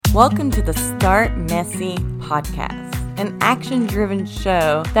Welcome to the Start Messy podcast, an action-driven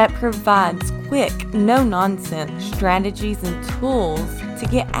show that provides quick, no-nonsense strategies and tools to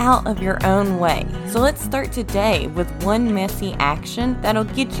get out of your own way. So let's start today with one messy action that'll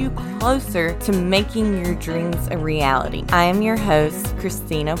get you closer to making your dreams a reality. I am your host,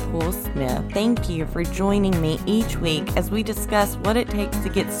 Christina Poole-Smith. Thank you for joining me each week as we discuss what it takes to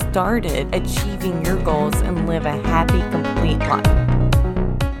get started achieving your goals and live a happy, complete life.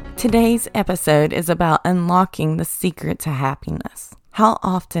 Today's episode is about unlocking the secret to happiness. How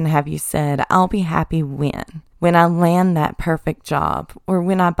often have you said, I'll be happy when I land that perfect job or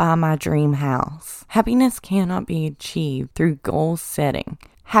when I buy my dream house? Happiness cannot be achieved through goal setting.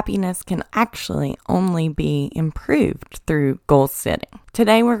 Happiness can actually only be improved through goal setting.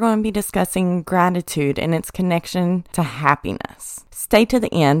 Today we're going to be discussing gratitude and its connection to happiness. Stay to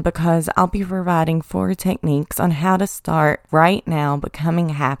the end because I'll be providing 4 techniques on how to start right now becoming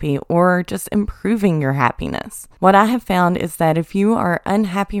happy or just improving your happiness. What I have found is that if you are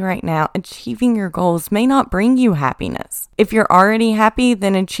unhappy right now, achieving your goals may not bring you happiness. If you're already happy,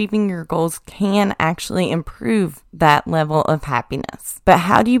 then achieving your goals can actually improve that level of happiness. But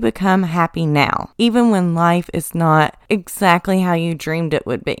how do you become happy now, even when life is not exactly how you dreamed it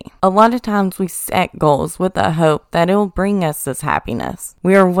would be? A lot of times we set goals with the hope that it will bring us this happiness.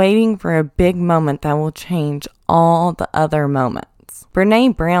 We are waiting for a big moment that will change all the other moments.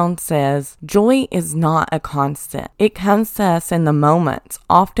 Brené Brown says, joy is not a constant. It comes to us in the moments,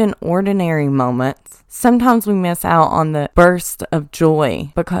 often ordinary moments. Sometimes we miss out on the burst of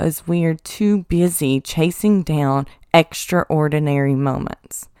joy because we are too busy chasing down extraordinary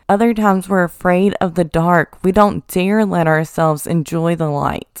moments. Other times we're afraid of the dark. We don't dare let ourselves enjoy the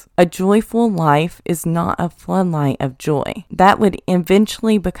light. A joyful life is not a floodlight of joy. That would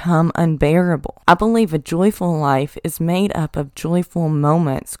eventually become unbearable. I believe a joyful life is made up of joyful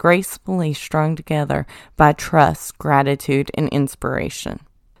moments gracefully strung together by trust, gratitude, and inspiration.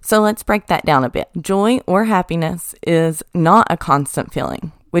 So let's break that down a bit. Joy or happiness is not a constant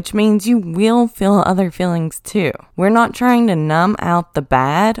feeling, which means you will feel other feelings too. We're not trying to numb out the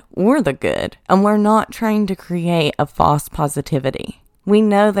bad or the good, and we're not trying to create a false positivity. We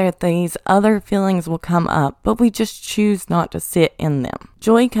know that these other feelings will come up, but we just choose not to sit in them.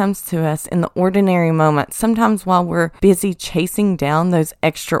 Joy comes to us in the ordinary moments, sometimes while we're busy chasing down those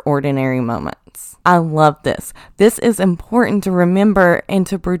extraordinary moments. I love this. This is important to remember and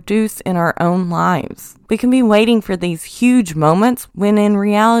to produce in our own lives. We can be waiting for these huge moments when in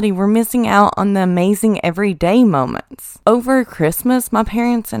reality we're missing out on the amazing everyday moments. Over Christmas, my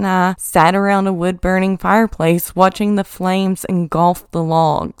parents and I sat around a wood-burning fireplace watching the flames engulf the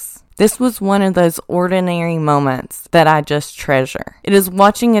logs. This was one of those ordinary moments that I just treasure. It is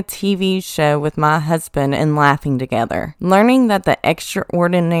watching a TV show with my husband and laughing together. Learning that the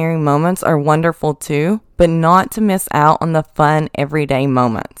extraordinary moments are wonderful too, but not to miss out on the fun everyday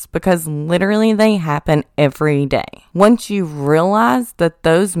moments because literally they happen every day. Once you realize that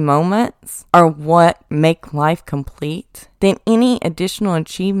those moments are what make life complete, then any additional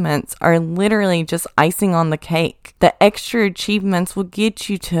achievements are literally just icing on the cake. The extra achievements will get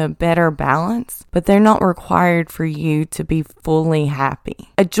you to a better balance, but they're not required for you to be fully happy.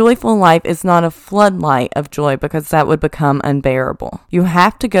 A joyful life is not a floodlight of joy because that would become unbearable. You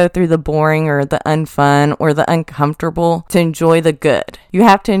have to go through the boring or the unfun or the uncomfortable to enjoy the good. You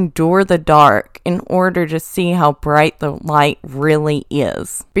have to endure the dark in order to see how bright the light really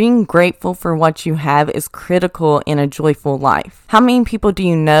is. Being grateful for what you have is critical in a joyful life. How many people do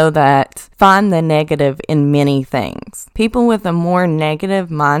you know that find the negative in many things? People with a more negative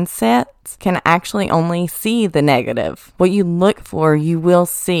mindset can actually only see the negative. What you look for, you will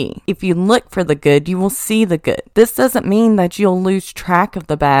see. If you look for the good, you will see the good. This doesn't mean that you'll lose track of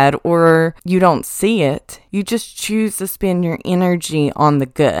the bad or you don't see it. You just choose to spend your energy on the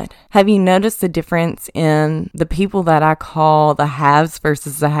good. Have you noticed the difference in the people that I call the haves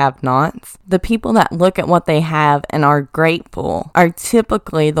versus the have-nots? The people that look at what they have and are grateful are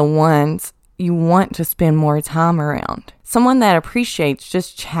typically the ones you want to spend more time around. Someone that appreciates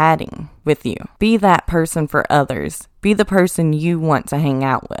just chatting with you. Be that person for others. Be the person you want to hang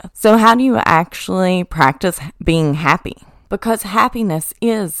out with. So how do you actually practice being happy? Because happiness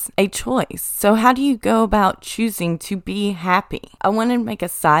is a choice. So how do you go about choosing to be happy? I want to make a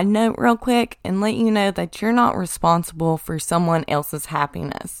side note real quick and let you know that you're not responsible for someone else's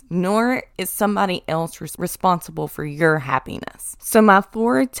happiness, nor is somebody else responsible for your happiness. So my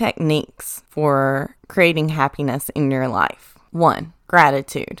 4 techniques for creating happiness in your life. 1.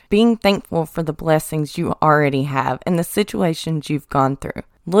 Gratitude. Being thankful for the blessings you already have and the situations you've gone through.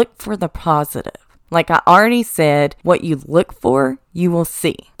 Look for the positive. Like I already said, what you look for, you will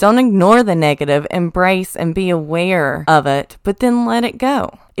see. Don't ignore the negative, embrace and be aware of it, but then let it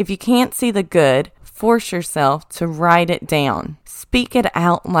go. If you can't see the good, force yourself to write it down. Speak it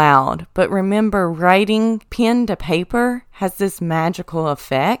out loud, but remember, writing pen to paper has this magical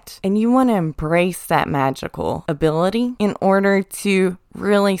effect, and you want to embrace that magical ability in order to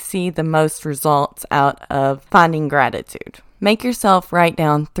really see the most results out of finding gratitude. Make yourself write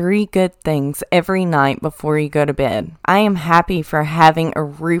down 3 good things every night before you go to bed. I am happy for having a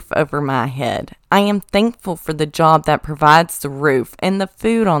roof over my head. I am thankful for the job that provides the roof and the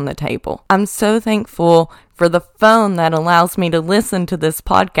food on the table. I'm so thankful for the phone that allows me to listen to this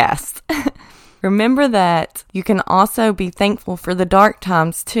podcast. Remember that you can also be thankful for the dark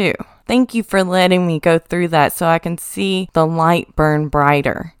times too. Thank you for letting me go through that so I can see the light burn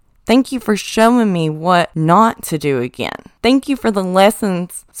brighter. Thank you for showing me what not to do again. Thank you for the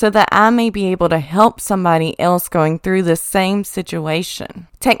lessons so that I may be able to help somebody else going through the same situation.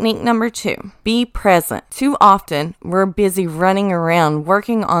 Technique number 2, be present. Too often, we're busy running around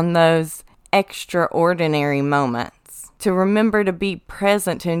working on those extraordinary moments. To remember to be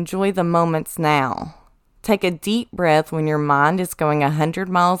present, to enjoy the moments now. Take a deep breath when your mind is going 100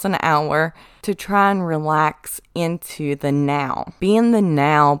 miles an hour to try and relax into the now. Be in the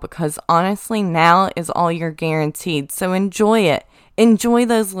now, because honestly, now is all you're guaranteed. So enjoy it. Enjoy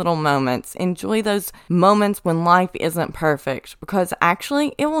those little moments. Enjoy those moments when life isn't perfect, because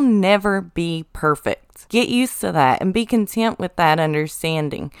actually it will never be perfect. Get used to that and be content with that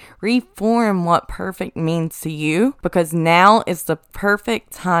understanding. Reform what perfect means to you, because now is the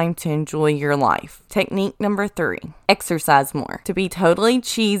perfect time to enjoy your life. Technique number 3, exercise more. To be totally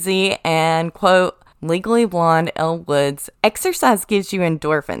cheesy and quote, Legally Blonde Elle Woods, exercise gives you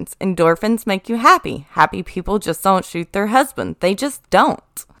endorphins. Endorphins make you happy. Happy people just don't shoot their husband. They just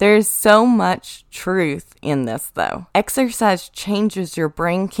don't. There's so much truth in this though. Exercise changes your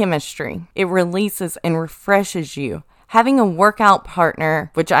brain chemistry. It releases and refreshes you. Having a workout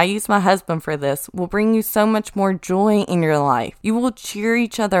partner, which I use my husband for this, will bring you so much more joy in your life. You will cheer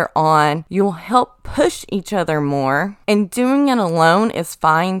each other on. You'll help push each other more. And doing it alone is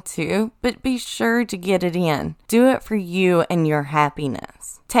fine too, but be sure to get it in. Do it for you and your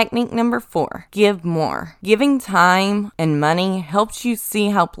happiness. Technique number 4, give more. Giving time and money helps you see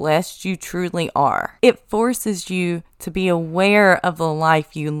how blessed you truly are. It forces you to be aware of the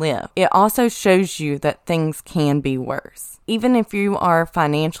life you live. It also shows you that things can be worse. Even if you are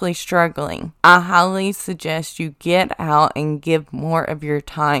financially struggling, I highly suggest you get out and give more of your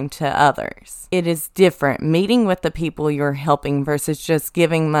time to others. It is different meeting with the people you're helping versus just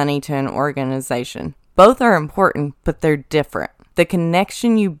giving money to an organization. Both are important, but they're different. The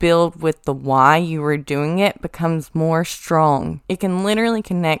connection you build with the why you are doing it becomes more strong. It can literally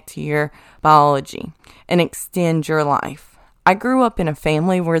connect to your biology and extend your life. I grew up in a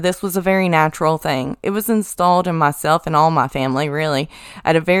family where this was a very natural thing. It was installed in myself and all my family, really,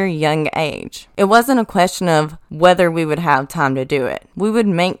 at a very young age. It wasn't a question of whether we would have time to do it. We would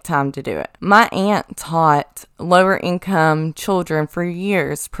make time to do it. My aunt taught lower income children for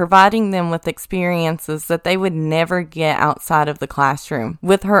years, providing them with experiences that they would never get outside of the classroom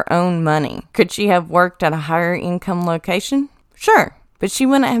with her own money. Could she have worked at a higher income location? Sure. But she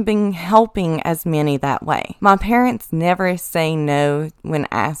wouldn't have been helping as many that way. My parents never say no when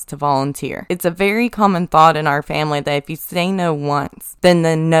asked to volunteer. It's a very common thought in our family that if you say no once, then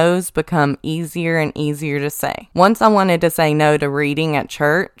the no's become easier and easier to say. Once I wanted to say no to reading at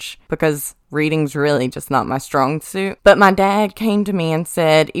church because reading's really just not my strong suit. But my dad came to me and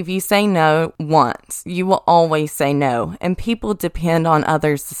said, if you say no once, you will always say no. And people depend on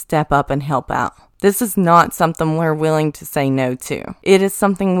others to step up and help out. This is not something we're willing to say no to. It is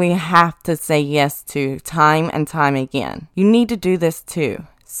something we have to say yes to time and time again. You need to do this too.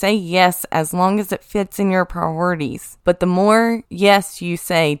 Say yes as long as it fits in your priorities. But the more yes you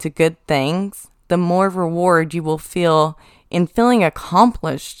say to good things, the more reward you will feel in feeling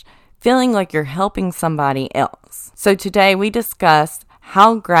accomplished, feeling like you're helping somebody else. So today we discussed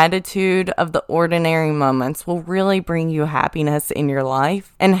how gratitude of the ordinary moments will really bring you happiness in your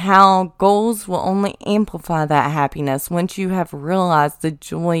life, and how goals will only amplify that happiness once you have realized the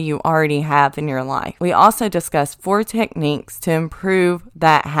joy you already have in your life. We also discussed 4 techniques to improve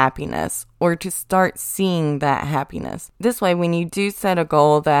that happiness, or to start seeing that happiness. This way, when you do set a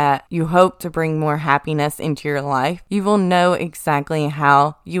goal that you hope to bring more happiness into your life, you will know exactly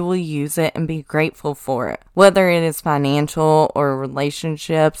how you will use it and be grateful for it. Whether it is financial or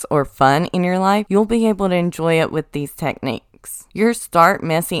relationships or fun in your life, you'll be able to enjoy it with these techniques. thanks. Your Start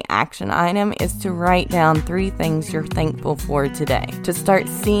Messy action item is to write down 3 things you're thankful for today, to start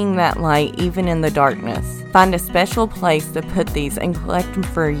seeing that light even in the darkness. Find a special place to put these and collect them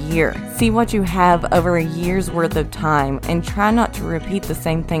for a year. See what you have over a year's worth of time and try not to repeat the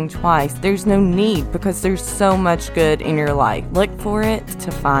same thing twice. There's no need because there's so much good in your life. Look for it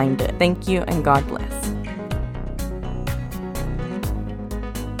to find it. Thank you and God bless.